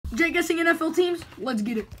Jett, guessing NFL teams? Let's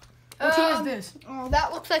get it. What team is this? Oh,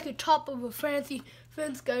 that looks like the top of a fancy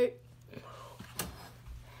fence gate.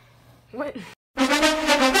 What?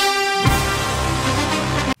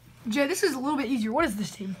 Jett, this is a little bit easier. What is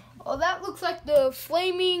this team? Oh, that looks like the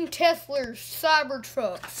flaming Tesla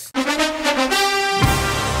Cybertrucks.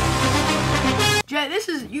 Jett, this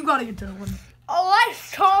is, you gotta get to the one. Oh,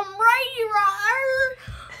 that's Tom Brady right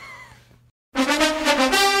there.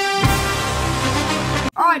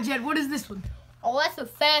 All right, Jett, what is this one? Oh, that's the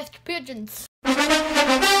Fast Pigeons.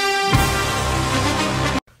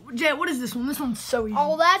 Jett, what is this one? This one's so easy.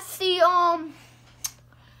 Oh, that's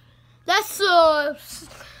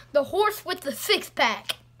the horse with the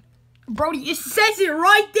six-pack. Brody, it says it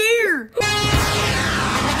right there.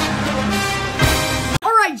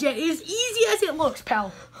 All right, Jett, as easy as it looks,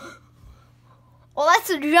 pal. Well, that's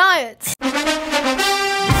the Giants.